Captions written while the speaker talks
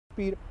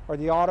Speed or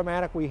the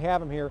automatic, we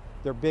have them here.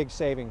 They're big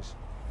savings.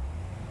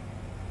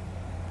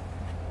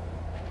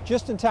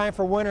 Just in time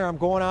for winter, I'm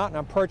going out and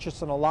I'm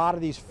purchasing a lot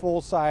of these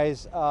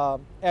full-size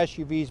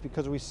SUVs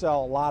because we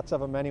sell lots of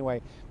them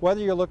anyway.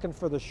 Whether you're looking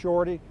for the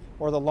shorty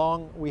or the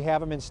long, we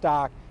have them in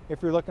stock.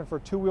 If you're looking for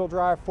two-wheel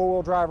drive,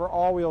 four-wheel drive, or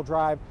all-wheel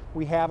drive,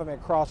 we have them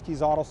at Cross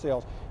Keys Auto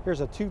Sales.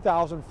 Here's a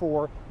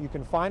 2004. You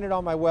can find it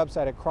on my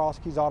website at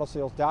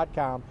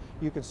crosskeysautosales.com.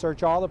 You can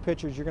search all the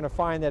pictures. You're going to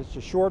find that it's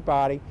a short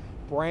body,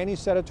 brand new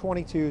set of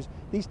 22s.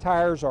 These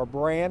tires are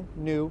brand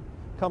new.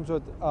 Comes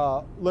with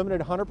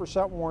limited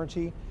 100%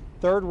 warranty.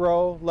 Third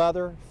row,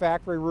 leather,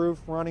 factory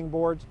roof, running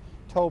boards,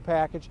 tow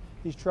package.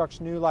 These trucks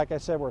new, like I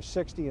said, were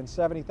 $60,000 and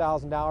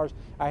 $70,000.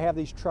 I have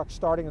these trucks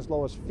starting as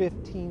low as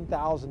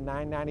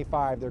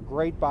 $15,995. They're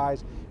great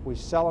buys. We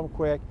sell them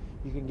quick.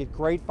 You can get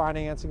great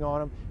financing on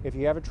them. If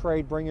you have a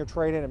trade, bring your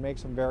trade in. It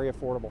makes them very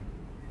affordable.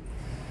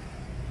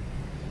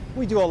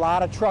 We do a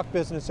lot of truck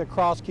business at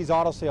Cross Keys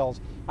Auto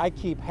Sales. I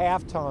keep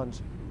half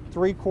tons,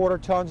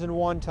 3/4 tons, and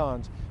 1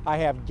 tons. I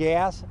have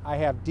gas, I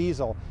have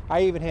diesel.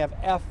 I even have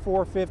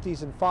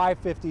F450s and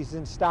 550s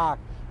in stock.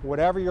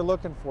 Whatever you're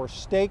looking for,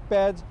 stake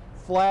beds,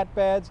 flat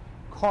beds,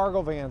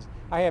 cargo vans.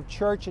 I have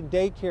church and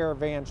daycare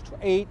vans,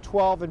 8,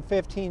 12, and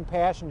 15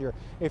 passenger.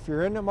 If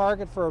you're in the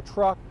market for a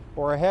truck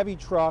or a heavy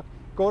truck,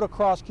 go to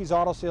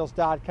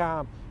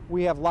crosskeysautosales.com.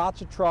 We have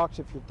lots of trucks.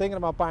 If you're thinking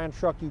about buying a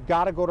truck, you've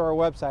got to go to our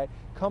website.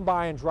 Come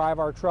by and drive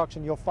our trucks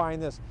and you'll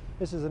find this.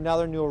 This is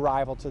another new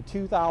arrival. It's a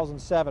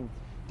 2007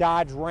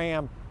 Dodge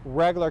Ram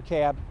regular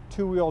cab,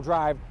 two-wheel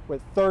drive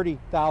with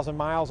 30,000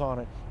 miles on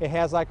it. It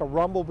has like a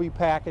Rumblebee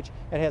package.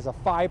 It has a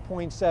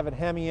 5.7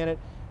 Hemi in it,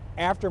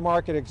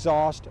 aftermarket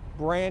exhaust,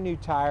 brand new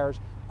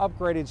tires,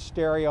 upgraded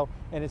stereo,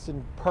 and it's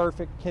in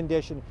perfect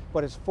condition,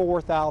 but it's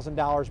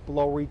 $4,000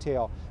 below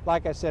retail.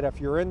 Like I said,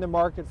 if you're in the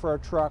market for a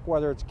truck,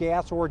 whether it's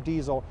gas or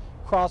diesel,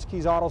 Cross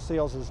Keys Auto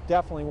Sales is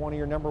definitely one of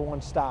your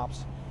 #1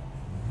 stops.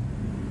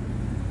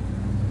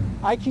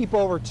 I keep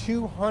over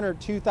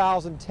 200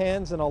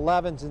 2010s and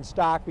 11s in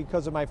stock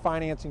because of my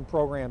financing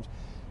programs.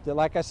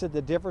 Like I said,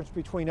 the difference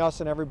between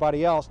us and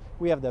everybody else,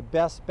 we have the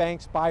best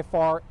banks by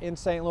far in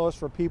St. Louis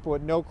for people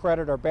with no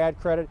credit or bad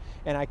credit,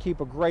 and I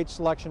keep a great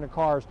selection of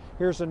cars.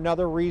 Here's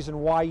another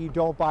reason why you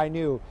don't buy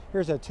new.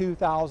 Here's a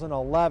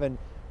 2011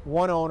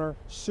 one owner,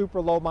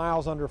 super low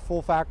miles under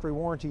full factory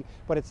warranty,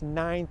 but it's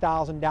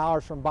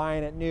 $9,000 from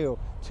buying it new.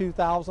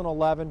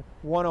 2011,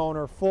 one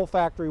owner, full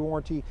factory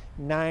warranty,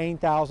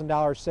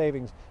 $9,000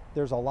 savings.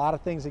 There's a lot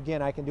of things,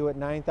 again, I can do at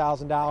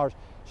 $9,000.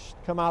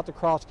 Come out to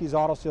Cross Keys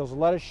Auto Sales.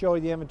 Let us show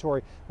you the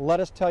inventory. Let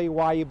us tell you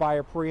why you buy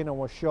a pre-owned, and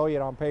we'll show you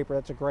it on paper.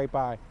 That's a great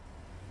buy.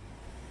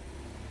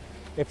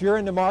 If you're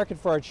in the market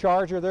for a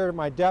Charger, they're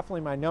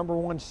definitely my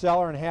 #1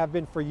 seller and have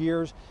been for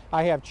years.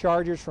 I have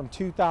Chargers from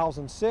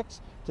 2006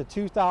 to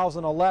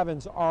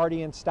 2011s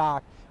already in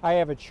stock. I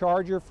have a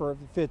Charger for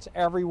fits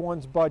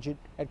everyone's budget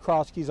at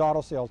Cross Keys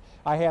Auto Sales.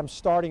 I have them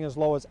starting as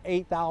low as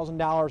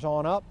 $8,000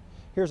 on up.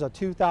 Here's a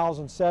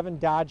 2007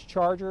 Dodge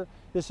Charger.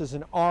 This is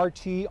an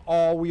RT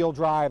all-wheel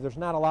drive. There's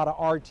not a lot of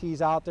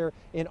RTs out there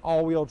in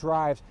all-wheel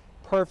drives.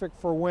 Perfect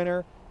for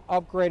winter.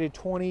 Upgraded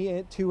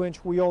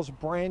 22-inch wheels,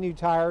 brand new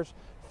tires,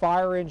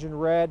 fire engine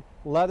red,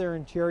 leather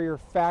interior,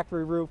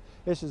 factory roof.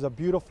 This is a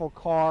beautiful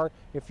car.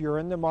 If you're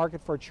in the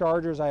market for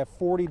Chargers, I have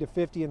 40 to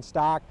 50 in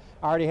stock.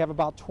 I already have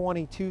about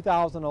 20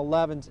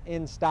 2011s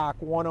in stock,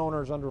 one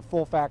owners under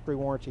full factory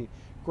warranty.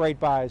 Great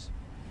buys.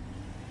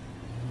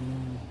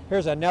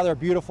 Here's another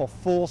beautiful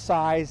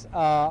full-size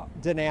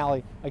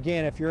Denali.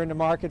 Again, if you're in the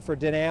market for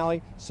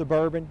Denali,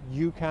 Suburban,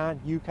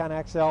 Yukon,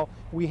 Yukon XL,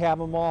 we have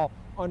them all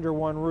under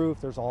one roof.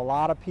 There's a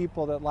lot of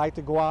people that like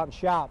to go out and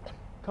shop.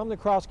 Come to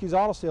Cross Keys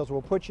Auto Sales.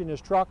 We'll put you in this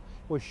truck.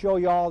 We'll show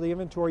you all the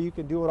inventory. You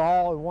can do it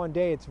all in one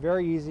day. It's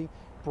very easy.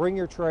 Bring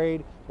your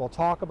trade. We'll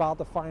talk about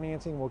the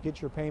financing. We'll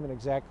get your payment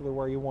exactly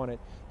where you want it.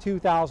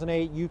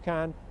 2008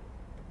 Yukon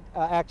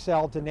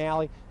XL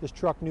Denali. This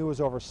truck new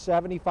is over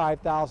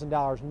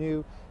 $75,000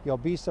 new. You'll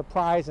be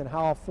surprised in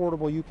how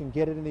affordable you can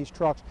get it in these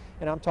trucks.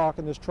 And I'm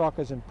talking, this truck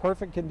is in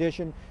perfect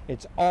condition.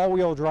 It's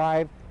all-wheel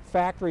drive,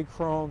 factory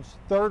chromes,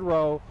 third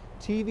row,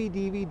 TV,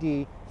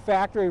 DVD,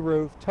 factory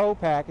roof, tow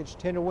package,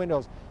 tinted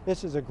windows.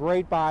 This is a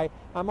great buy.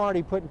 I'm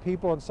already putting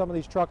people in some of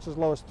these trucks as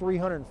low as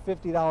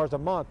 $350 a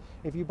month.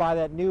 If you buy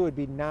that new, it'd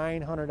be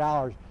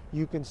 $900.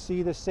 You can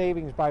see the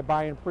savings by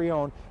buying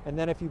pre-owned, and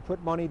then if you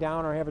put money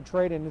down or have a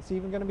trade-in, it's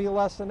even going to be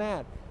less than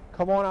that.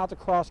 Come on out to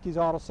Cross Keys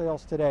Auto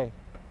Sales today.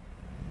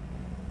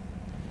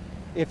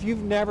 If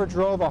you've never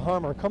drove a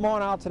Hummer, come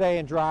on out today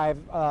and drive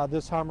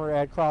this Hummer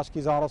at Cross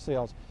Keys Auto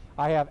Sales.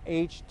 I have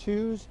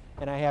H2s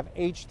and I have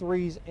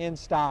H3s in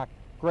stock.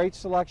 Great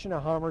selection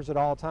of Hummers at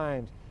all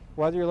times.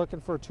 Whether you're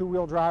looking for a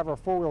two-wheel drive or a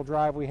four-wheel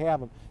drive, we have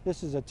them.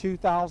 This is a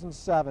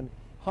 2007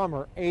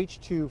 Hummer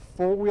H2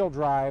 four-wheel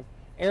drive,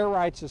 air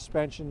ride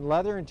suspension,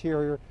 leather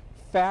interior,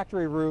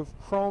 factory roof,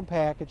 chrome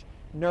package,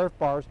 Nerf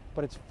bars,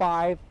 but it's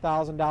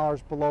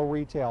 $5,000 below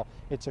retail.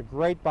 It's a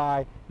great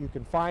buy. You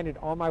can find it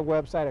on my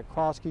website at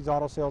Cross Keys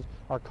Auto Sales,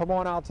 or come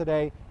on out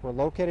today. We're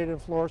located in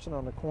Florissant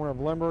on the corner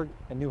of Lindbergh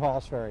and New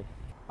Halls Ferry.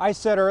 I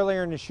said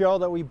earlier in the show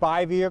that we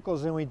buy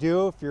vehicles, and we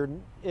do. If you're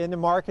in the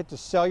market to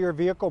sell your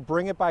vehicle,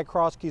 bring it by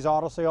Cross Keys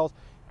Auto Sales.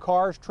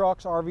 Cars,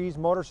 trucks, RVs,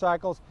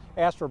 motorcycles,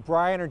 ask for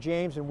Brian or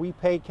James and we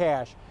pay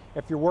cash.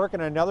 If you're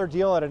working another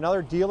deal at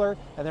another dealer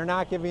and they're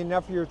not giving you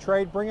enough for your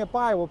trade, bring it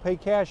by. We'll pay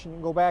cash and you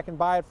can go back and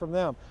buy it from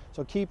them.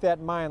 So keep that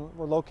in mind.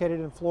 We're located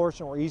in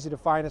Florissant. We're easy to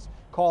find us.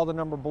 Call the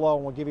number below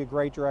and we'll give you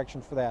great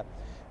direction for that.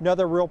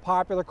 Another real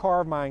popular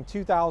car of mine,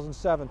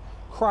 2007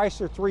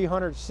 Chrysler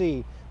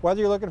 300C.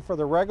 Whether you're looking for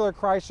the regular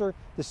Chrysler,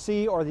 the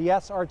C, or the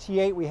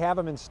SRT8, we have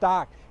them in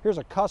stock. Here's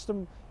a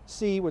custom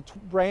C with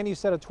brand new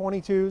set of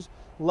 22s,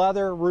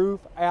 leather,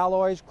 roof,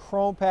 alloys,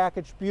 chrome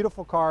package,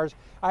 beautiful cars.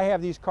 I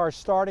have these cars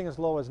starting as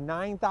low as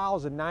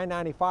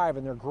 $9,995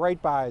 and they're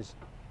great buys.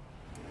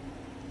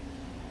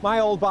 My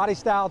old body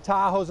style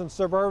Tahoes and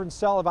Suburbans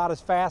sell about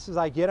as fast as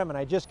I get them, and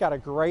I just got a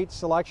great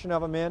selection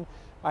of them in.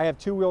 I have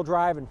two-wheel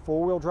drive and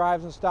four-wheel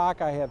drives in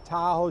stock. I have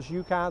Tahoes,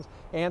 Yukons,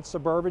 and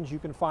Suburbans. You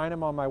can find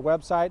them on my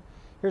website.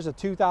 Here's a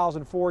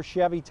 2004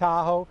 Chevy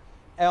Tahoe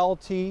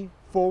LT,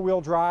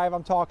 four-wheel drive.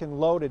 I'm talking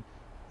loaded.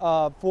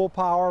 Full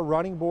power,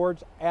 running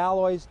boards,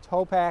 alloys,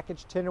 tow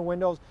package, tinted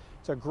windows.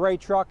 It's a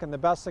great truck, and the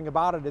best thing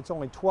about it, it's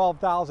only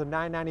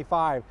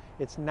 $12,995.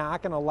 It's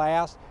not going to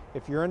last.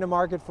 If you're in the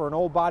market for an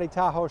old body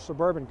Tahoe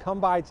Suburban, come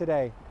by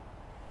today.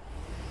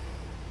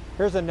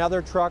 Here's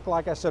another truck.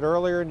 Like I said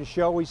earlier in the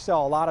show, we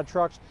sell a lot of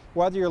trucks.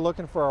 Whether you're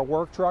looking for a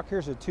work truck,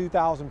 here's a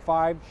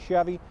 2005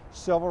 Chevy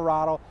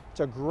Silverado. It's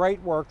a great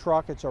work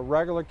truck. It's a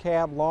regular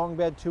cab, long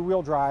bed,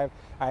 two-wheel drive.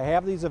 I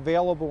have these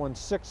available in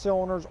 6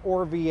 cylinders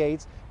or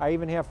V8s. I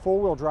even have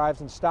four-wheel drives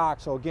in stock.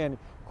 So again,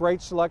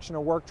 great selection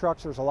of work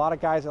trucks. There's a lot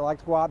of guys that like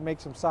to go out and make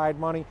some side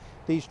money.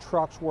 These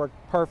trucks work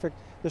perfect.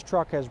 This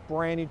truck has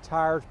brand new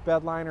tires,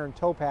 bed liner, and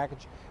tow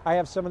package. I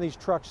have some of these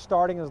trucks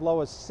starting as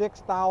low as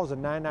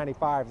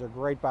 $6,995. They're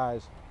great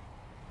buys.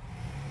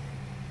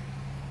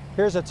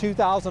 Here's a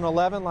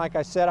 2011, like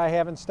I said, I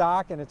have in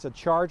stock, and it's a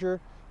Charger.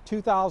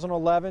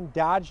 2011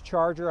 Dodge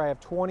Charger. I have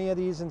 20 of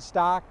these in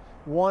stock.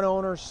 One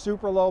owner,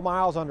 super low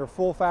miles, under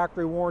full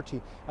factory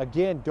warranty.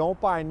 Again, don't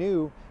buy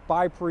new,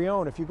 buy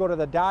pre-owned. If you go to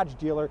the Dodge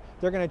dealer,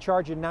 they're going to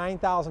charge you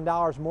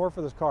 $9,000 more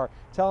for this car.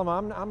 Tell them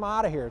I'm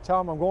out of here. Tell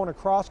them I'm going to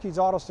Cross Keys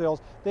Auto Sales.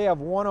 They have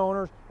one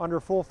owner under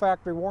full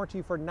factory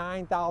warranty for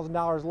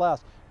 $9,000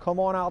 less. Come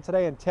on out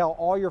today and tell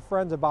all your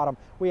friends about them.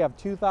 We have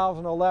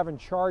 2011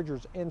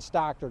 Chargers in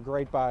stock. They're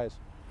great buys.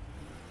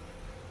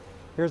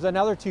 Here's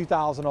another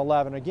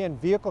 2011. Again,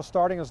 vehicles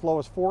starting as low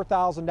as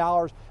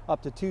 $4,000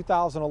 up to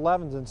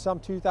 2011s and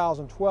some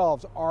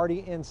 2012s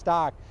already in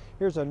stock.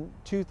 Here's a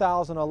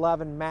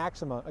 2011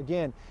 Maxima.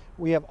 Again,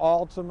 we have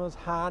Altimas,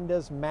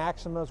 Hondas,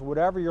 Maximas,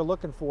 whatever you're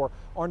looking for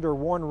under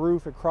one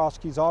roof at Cross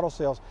Keys Auto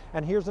Sales.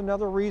 And here's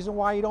another reason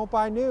why you don't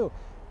buy new.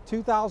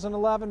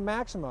 2011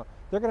 Maxima.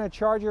 They're going to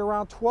charge you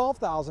around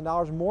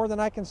 $12,000 more than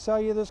I can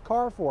sell you this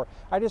car for.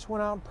 I just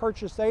went out and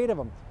purchased 8 of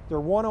them. They're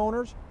one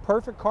owners,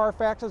 perfect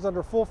Carfaxes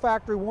under full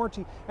factory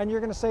warranty, and you're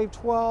going to save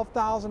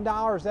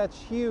 $12,000.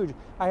 That's huge.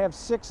 I have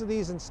 6 of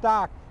these in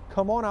stock.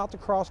 Come on out to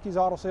Cross Keys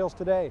Auto Sales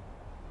today.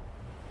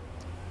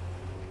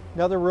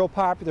 Another real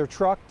popular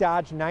truck,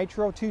 Dodge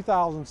Nitro,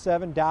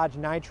 2007 Dodge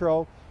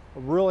Nitro.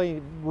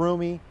 Really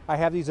roomy. I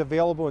have these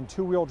available in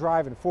two-wheel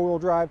drive and four-wheel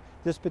drive.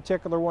 This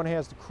particular one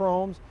has the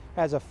chromes,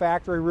 has a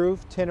factory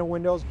roof, tinted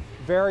windows,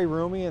 very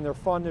roomy, and they're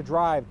fun to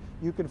drive.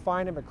 You can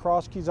find them at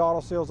Cross Keys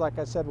Auto Sales. Like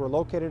I said, we're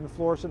located in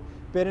Florissant,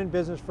 been in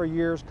business for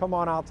years. Come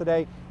on out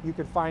today. You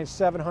can find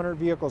 700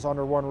 vehicles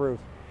under one roof.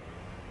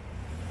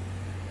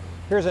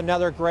 Here's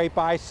another great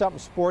buy, something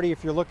sporty.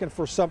 If you're looking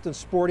for something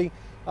sporty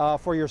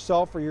for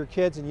yourself or your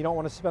kids and you don't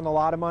want to spend a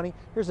lot of money,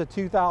 here's a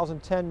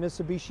 2010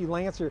 Mitsubishi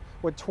Lancer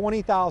with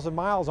 20,000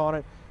 miles on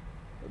it.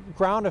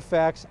 Ground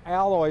effects,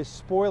 alloys,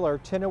 spoiler,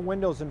 tinted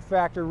windows, and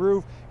factory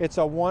roof. It's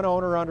a one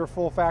owner under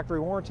full factory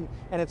warranty,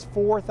 and it's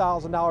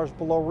 $4,000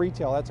 below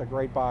retail. That's a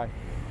great buy.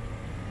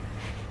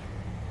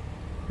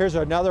 Here's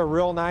another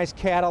real nice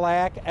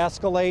Cadillac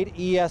Escalade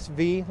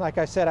ESV. Like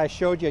I said, I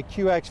showed you a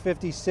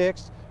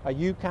QX56, a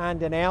Yukon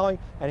Denali,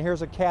 and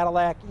here's a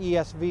Cadillac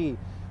ESV.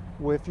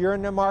 If you're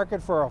in the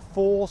market for a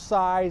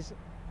full-size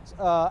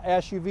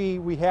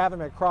SUV, we have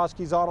them at Cross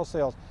Keys Auto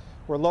Sales.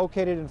 We're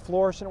located in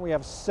Florissant. We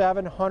have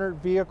 700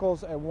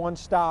 vehicles at one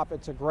stop.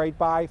 It's a great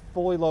buy,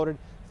 fully loaded,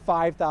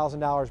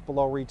 $5,000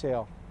 below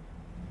retail.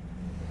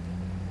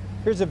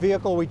 Here's a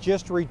vehicle we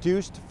just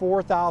reduced to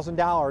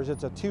 $4,000.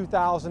 It's a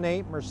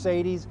 2008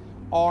 Mercedes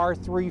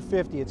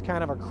R350. It's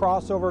kind of a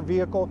crossover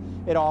vehicle.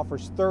 It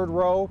offers third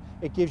row.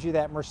 It gives you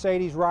that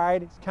Mercedes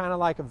ride. It's kind of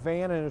like a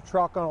van and a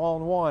truck all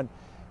in one.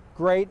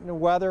 Great in the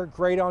weather,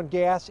 great on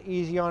gas,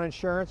 easy on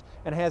insurance,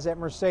 and has that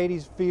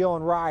Mercedes feel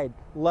and ride.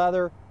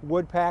 Leather,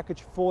 wood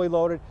package, fully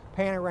loaded,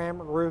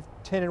 panoramic roof,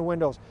 tinted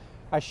windows.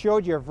 I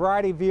showed you a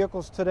variety of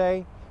vehicles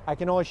today. I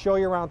can only show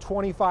you around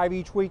 25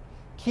 each week.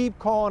 Keep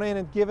calling in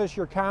and give us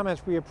your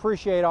comments. We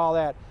appreciate all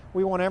that.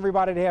 We want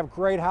everybody to have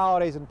great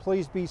holidays, and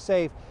please be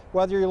safe.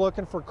 Whether you're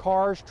looking for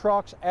cars,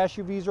 trucks,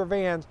 SUVs, or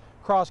vans,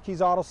 Cross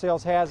Keys Auto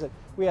Sales has it.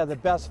 We have the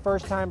best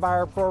first-time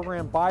buyer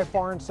program by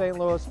far in St.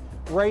 Louis.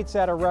 rates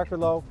at a record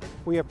low.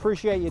 We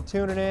appreciate you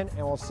tuning in,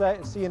 and we'll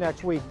see you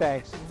next week.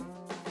 Thanks.